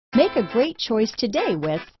Make a great choice today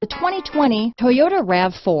with the 2020 Toyota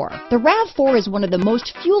RAV4. The RAV4 is one of the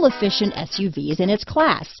most fuel-efficient SUVs in its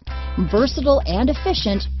class. Versatile and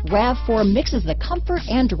efficient, RAV4 mixes the comfort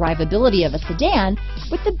and drivability of a sedan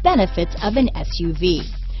with the benefits of an SUV.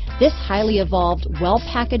 This highly evolved,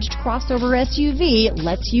 well-packaged crossover SUV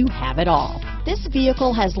lets you have it all. This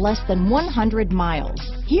vehicle has less than 100 miles.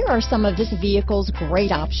 Here are some of this vehicle's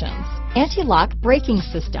great options: anti-lock braking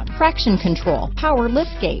system, traction control, power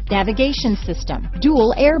liftgate, navigation system,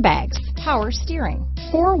 dual airbags, power steering,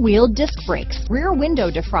 four-wheel disc brakes, rear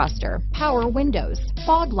window defroster, power windows,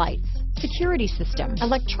 fog lights, security system,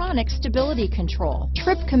 electronic stability control,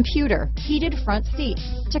 trip computer, heated front seats,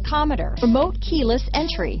 tachometer, remote keyless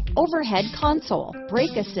entry, overhead console,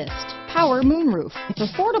 brake assist, power moonroof. If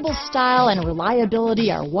affordable style and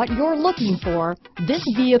reliability are what you're looking for, this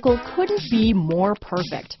vehicle couldn't be more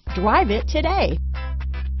perfect. Drive it today.